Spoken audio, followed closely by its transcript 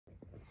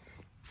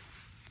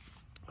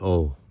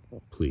Oh,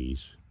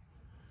 please.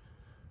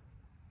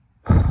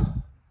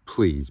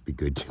 Please be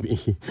good to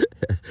me.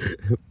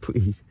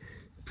 Please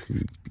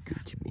be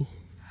good to me.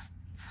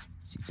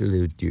 She's a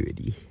little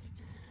dirty,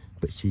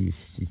 but she's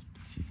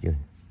gonna.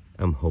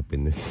 I'm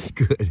hoping this is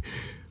good.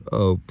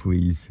 Oh,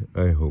 please.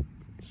 I hope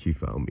she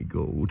found me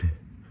gold.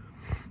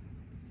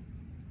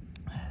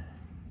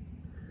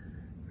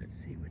 Let's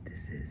see what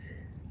this is.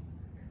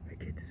 I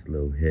get this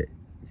low hit.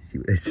 You see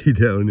what I see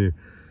down there?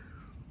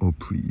 Oh,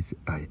 please.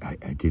 I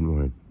didn't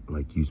want to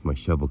like use my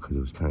shovel because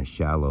it was kind of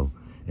shallow.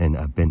 And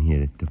I've been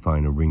here to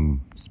find a ring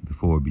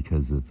before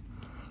because of,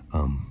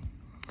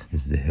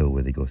 this is a hill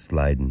where they go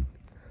sliding.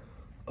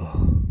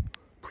 Oh,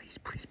 please,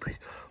 please, please.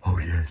 Oh,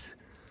 yes.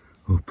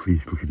 Oh,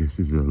 please, look at this.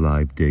 This is a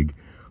live dig.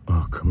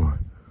 Oh, come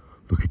on.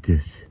 Look at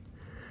this.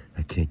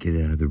 I can't get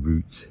it out of the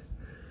roots.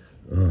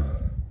 Oh.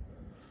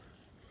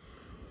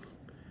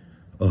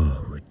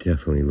 Oh, we're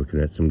definitely looking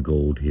at some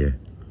gold here.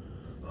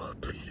 Oh,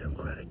 please, I'm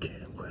glad I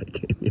came. I'm glad I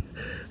came here.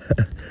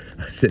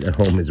 I was sitting at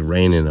home, it's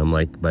raining. I'm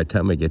like, by the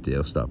time I get there,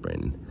 it'll stop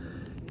raining.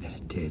 And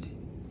it did.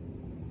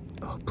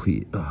 Oh,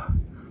 please. Oh,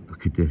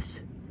 look at this.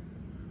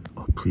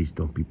 Oh, please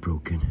don't be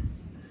broken.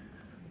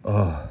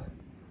 Oh.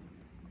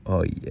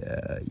 Oh,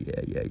 yeah.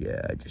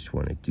 I just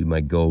want to do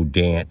my gold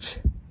dance.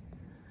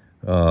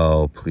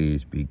 Oh,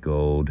 please be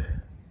gold.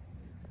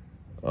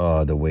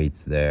 Oh, the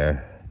weight's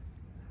there.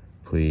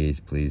 Please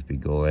be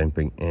gold. I didn't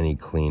bring any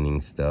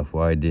cleaning stuff.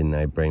 Why didn't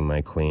I bring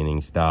my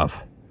cleaning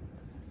stuff?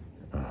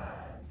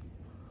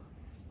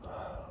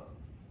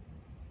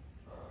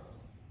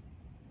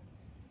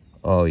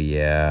 Oh,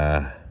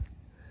 yeah.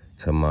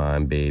 Come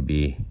on,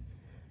 baby.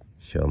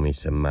 Show me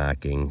some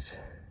markings.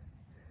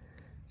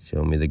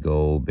 Show me the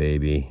gold,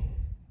 baby.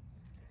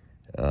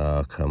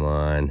 Oh, come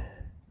on.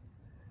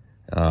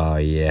 Oh,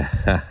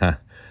 yeah.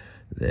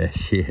 There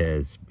she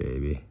is,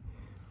 baby.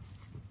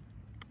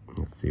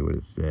 Let's see what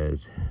it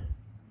says.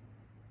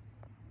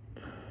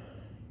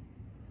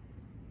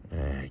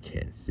 I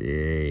can't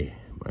see.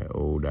 My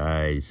old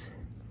eyes.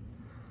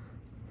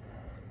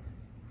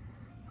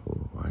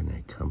 Oh, why didn't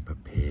I come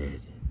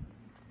prepared?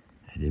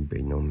 I didn't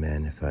bring no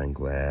magnifying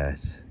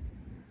glass.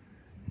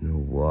 No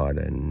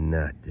water,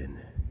 nothing.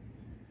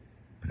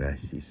 But I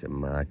see some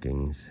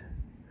markings.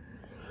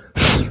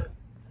 I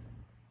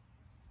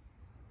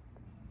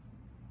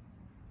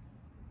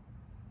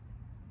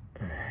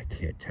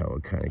can't tell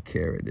what kind of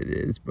carat it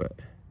is, but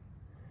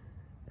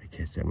I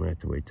guess I'm gonna have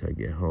to wait till I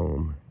get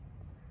home.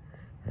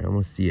 I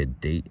almost see a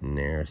date in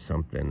there or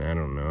something, I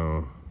don't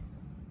know.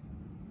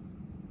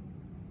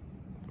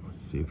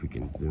 Let's see if we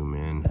can zoom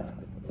in.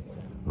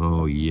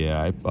 Oh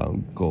yeah, I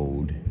found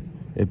gold.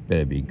 It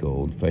better be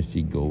gold. If I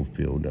see gold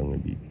field, I'm gonna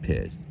be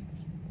pissed.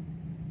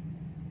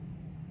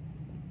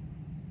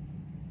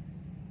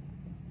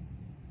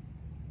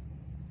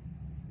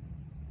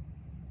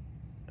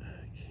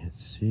 I can't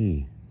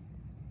see.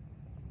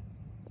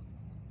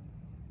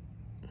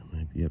 It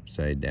might be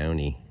upside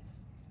downy.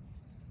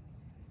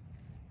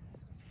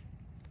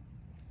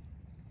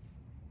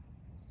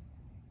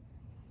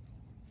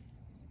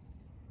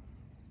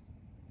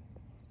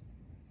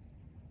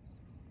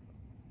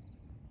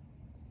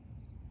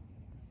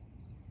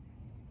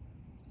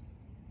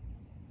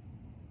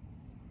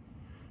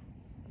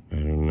 I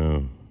don't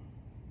know.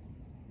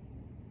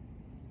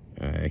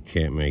 I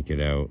can't make it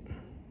out.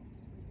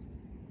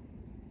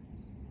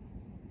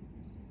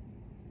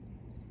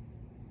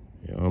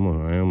 I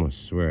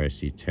almost swear I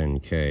see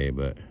 10K,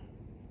 but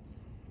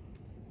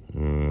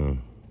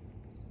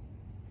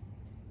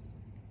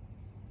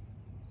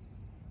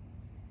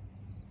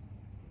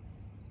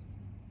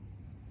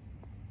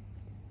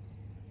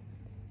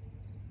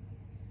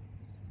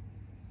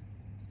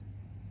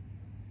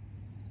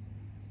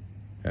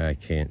I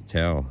can't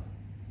tell.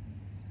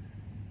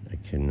 I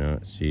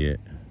cannot see it.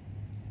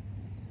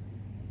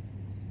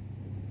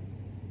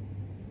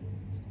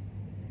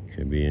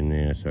 Could be in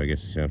there, so I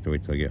guess I have to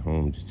wait till I get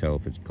home to tell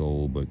if it's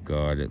gold, but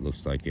God, it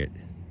looks like it.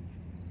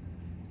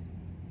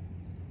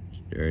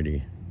 It's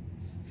dirty.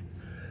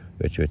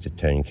 Bet you it's a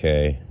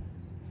 10K.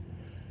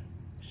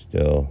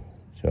 Still,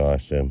 it's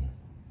awesome.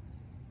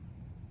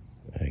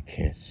 I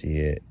can't see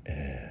it.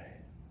 I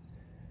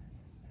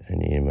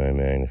need my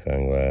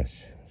magnifying glass.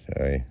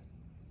 Sorry.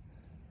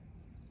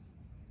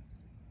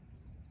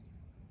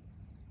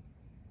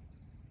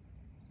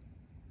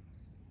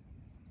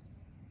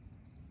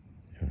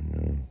 I don't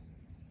know.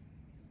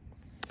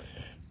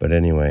 But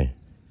anyway,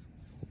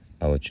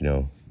 I'll let you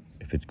know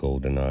if it's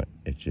gold or not.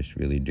 It's just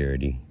really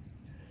dirty.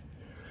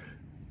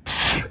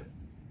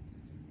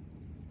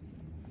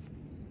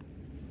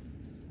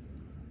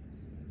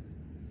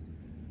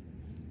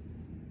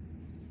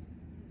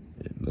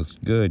 It looks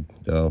good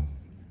though.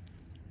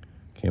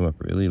 Came up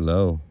really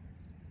low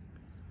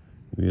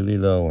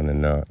on the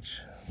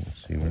notch.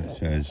 Let's see what it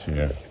says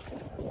here.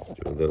 Let's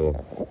do a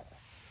little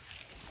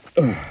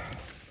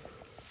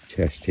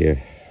test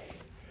here.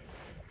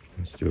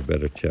 Let's do a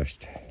better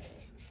test.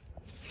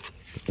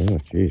 Oh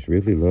geez,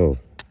 really low.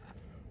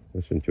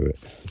 Listen to it.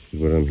 This is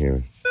what I'm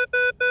hearing.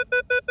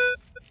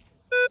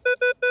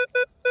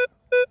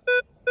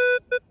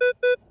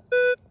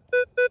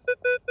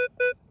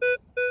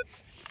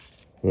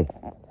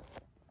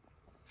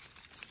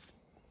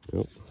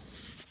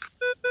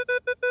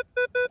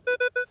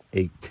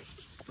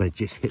 but it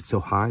just hit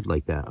so hard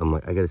like that. I'm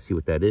like, I gotta see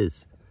what that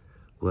is.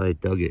 Glad I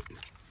dug it.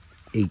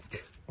 8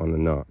 on the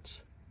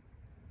knots.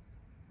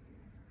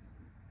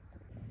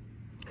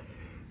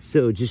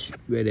 So just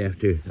right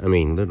after, I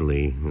mean,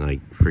 literally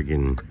like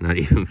friggin' not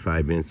even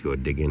 5 minutes ago,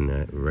 digging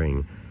that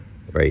ring,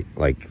 right,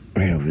 like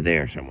right over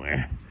there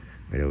somewhere,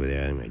 right over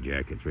there. And my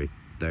jacket's right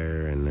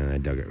there, and then I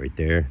dug it right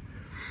there.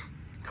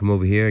 Come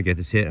over here, I get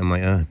this hit. I'm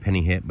like,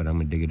 penny hit, but I'm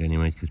gonna dig it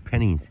anyways, because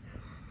pennies,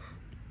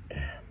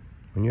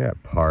 when you're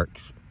at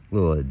parks,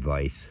 little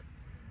advice,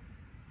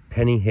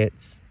 penny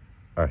hits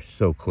are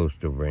so close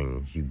to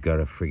rings. You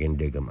gotta friggin'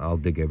 dig them. I'll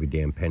dig every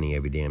damn penny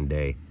every damn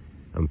day.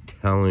 I'm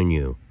telling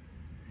you.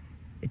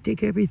 I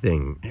dig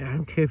everything. I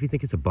don't care if you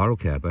think it's a bottle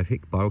cap. I've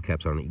hit bottle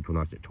caps on an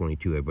Equinox at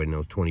 22. Everybody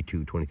knows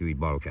 22, 23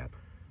 bottle cap.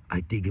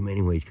 I dig them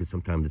anyways because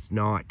sometimes it's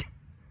not.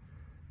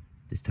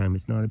 This time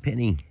it's not a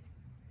penny.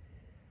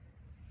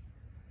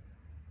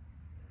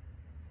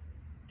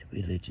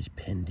 The religious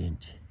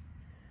pendant.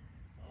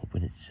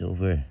 Hoping it's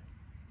silver.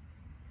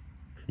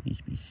 Please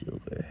be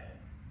silver.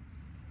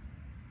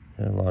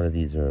 A lot of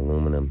these are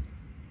aluminum.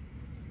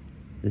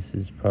 This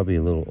is probably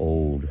a little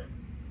old.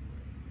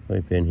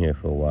 Probably been here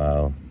for a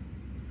while.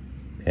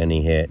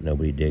 Penny hit,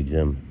 nobody digs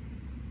them.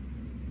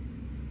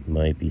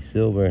 Might be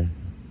silver.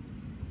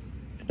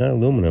 It's not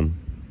aluminum.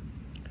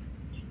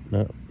 It's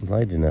not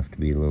light enough to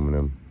be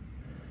aluminum.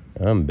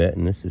 I'm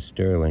betting this is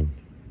sterling.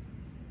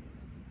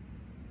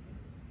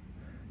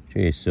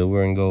 Gee,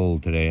 silver and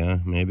gold today, huh?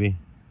 Maybe?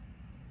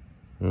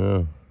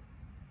 Oh,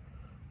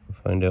 we'll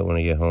find out when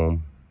I get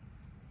home.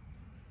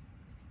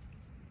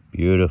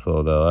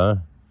 Beautiful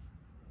though,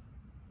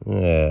 huh?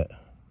 Yeah.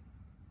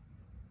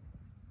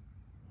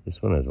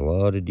 This one has a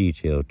lot of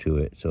detail to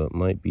it, so it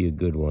might be a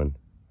good one.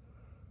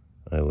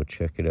 I will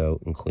check it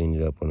out and clean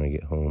it up when I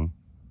get home.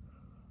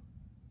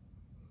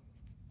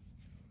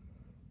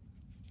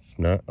 It's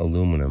not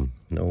aluminum.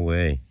 No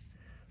way.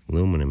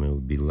 Aluminum, it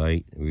would be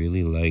light,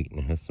 really light, and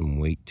it has some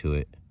weight to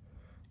it.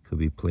 Could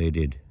be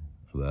plated,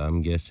 but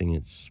I'm guessing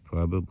it's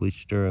probably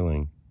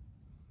sterling.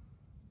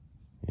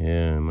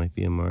 Yeah, there might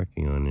be a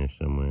marking on there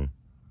somewhere.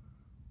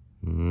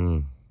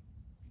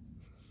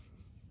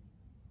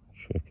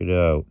 Check it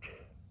out.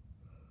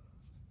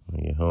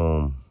 When I get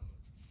home.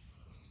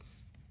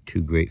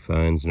 2 great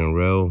finds in a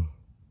row.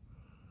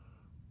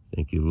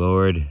 Thank you,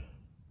 Lord.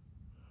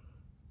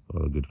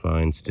 All the good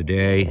finds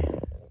today.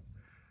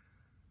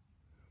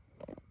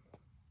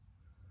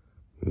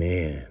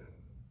 Man,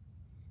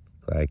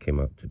 glad I came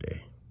out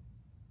today.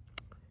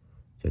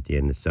 It's at the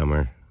end of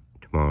summer.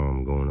 Tomorrow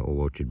I'm going to Old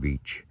Orchard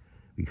Beach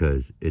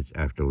because it's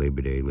after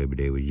Labor Day. Labor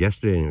Day was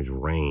yesterday and it was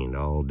rained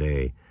all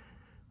day.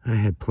 I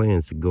had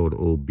plans to go to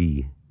OB,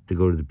 to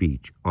go to the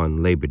beach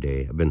on Labor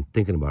Day. I've been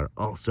thinking about it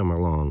all summer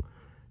long.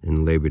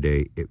 And Labor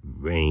Day, it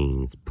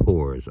rains,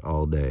 pours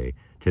all day.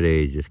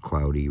 Today is just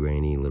cloudy,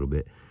 rainy a little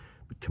bit.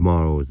 But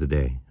tomorrow is the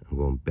day. I'm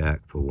going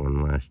back for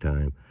one last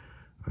time.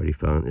 I already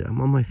found it. I'm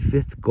on my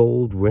 5th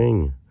gold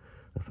ring.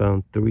 I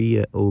found 3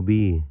 at OB.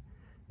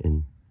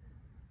 And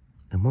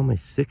I'm on my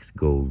 6th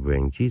gold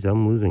ring. Geez,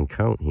 I'm losing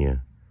count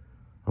here.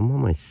 I'm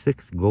on my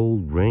 6th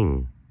gold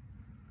ring.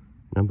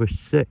 Number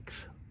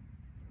 6.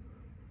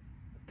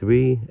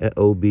 3 at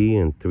OB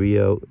and 3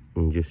 out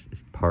in just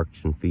parks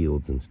and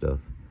fields and stuff.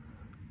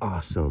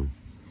 Awesome.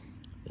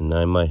 And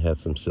I might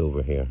have some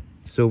silver here.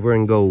 Silver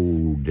and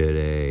gold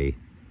today.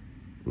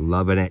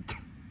 Loving it.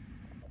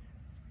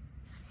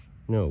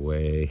 No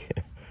way.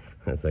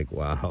 I was like,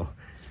 wow.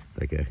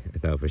 Like I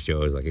thought for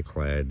sure it was like a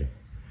clad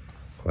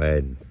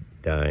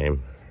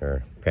dime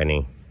or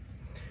penny.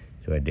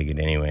 So I dig it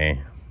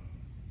anyway.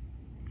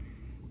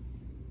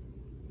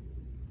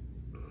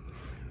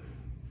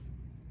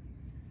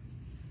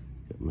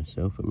 Got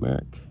myself a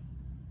mark.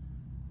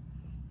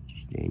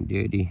 Just staying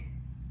dirty.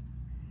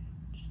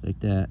 Just like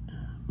that.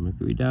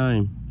 Mercury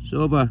dime.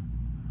 Silver.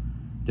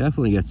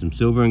 Definitely got some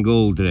silver and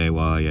gold today.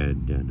 Well, I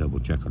had to double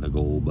check on the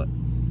gold, but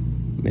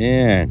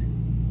man,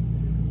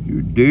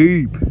 you're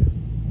deep.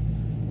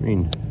 I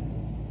mean,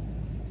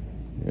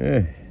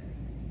 yeah,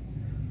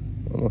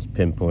 almost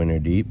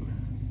pinpointer deep.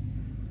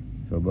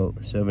 So about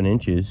 7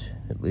 inches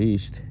at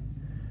least.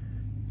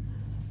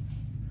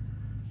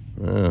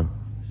 Oh,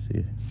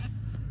 see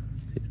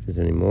if there's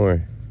any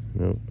more.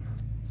 Nope.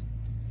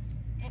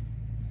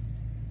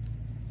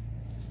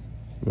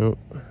 Nope.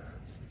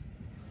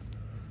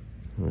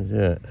 What is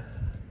that?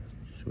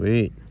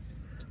 Sweet.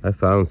 I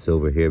found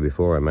silver here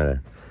before. I'm at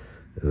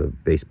a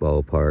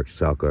baseball park,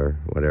 soccer,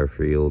 whatever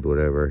field,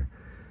 whatever.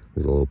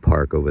 There's a little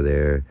park over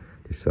there.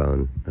 I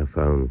found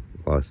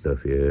a lot of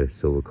stuff here.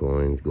 Silver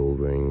coins, gold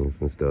rings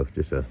and stuff.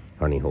 Just a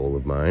honey hole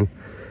of mine.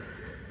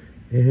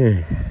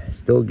 Yeah,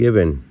 still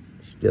giving.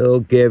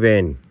 Still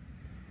giving.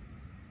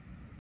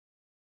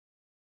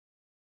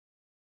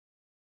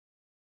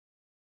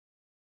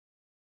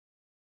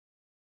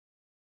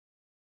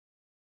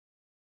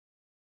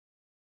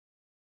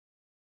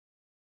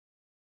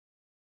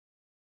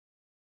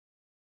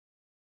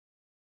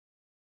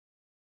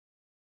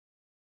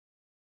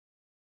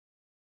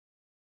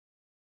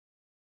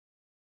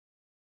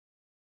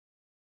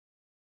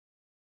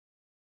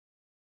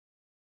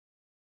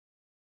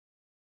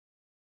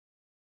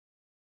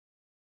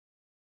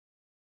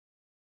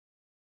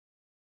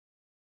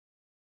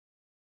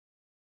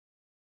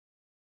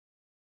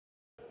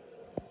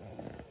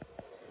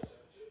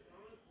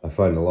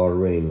 find a lot of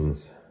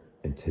rings,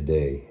 and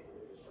today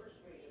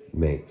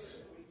makes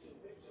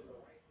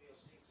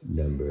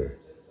number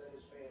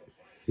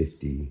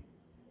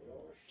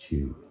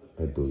 52,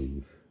 I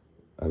believe.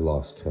 I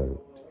lost count,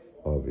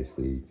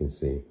 obviously, you can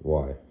see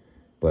why.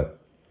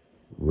 But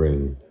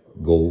ring,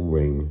 gold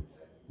ring,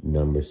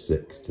 number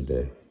 6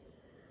 today.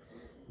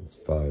 It's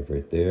 5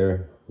 right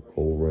there,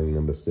 gold ring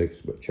number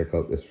 6, but check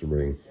out this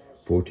ring.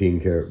 14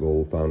 karat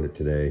gold, found it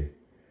today.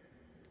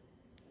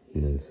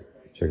 And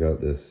check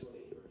out this.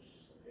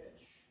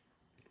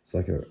 It's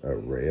like a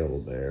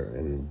rail there,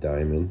 and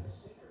diamond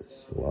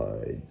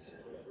slides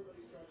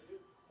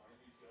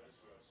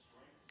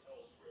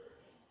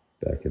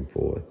back and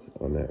forth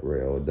on that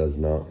rail. It does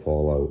not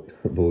fall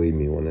out. Believe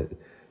me, when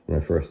I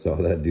first saw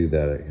that do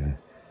that,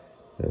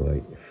 it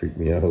like freaked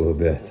me out a little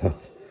bit. I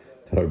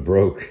thought it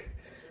broke,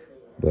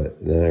 but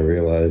then I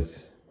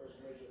realized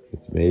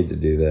it's made to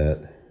do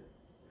that.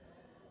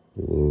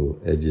 The little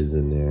edges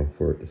in there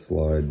for it to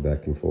slide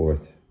back and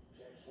forth.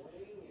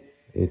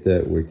 Ain't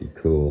that wicked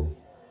cool?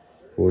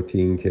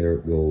 14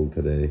 karat gold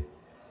today,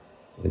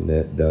 and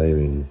that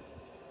diamond,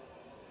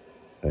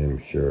 I'm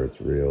sure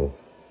it's real.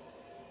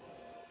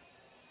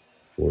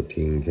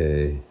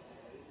 14K.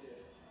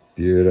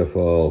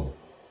 Beautiful.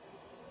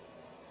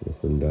 With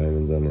some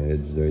diamonds on the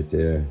edge right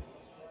there.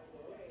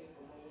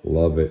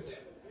 Love it.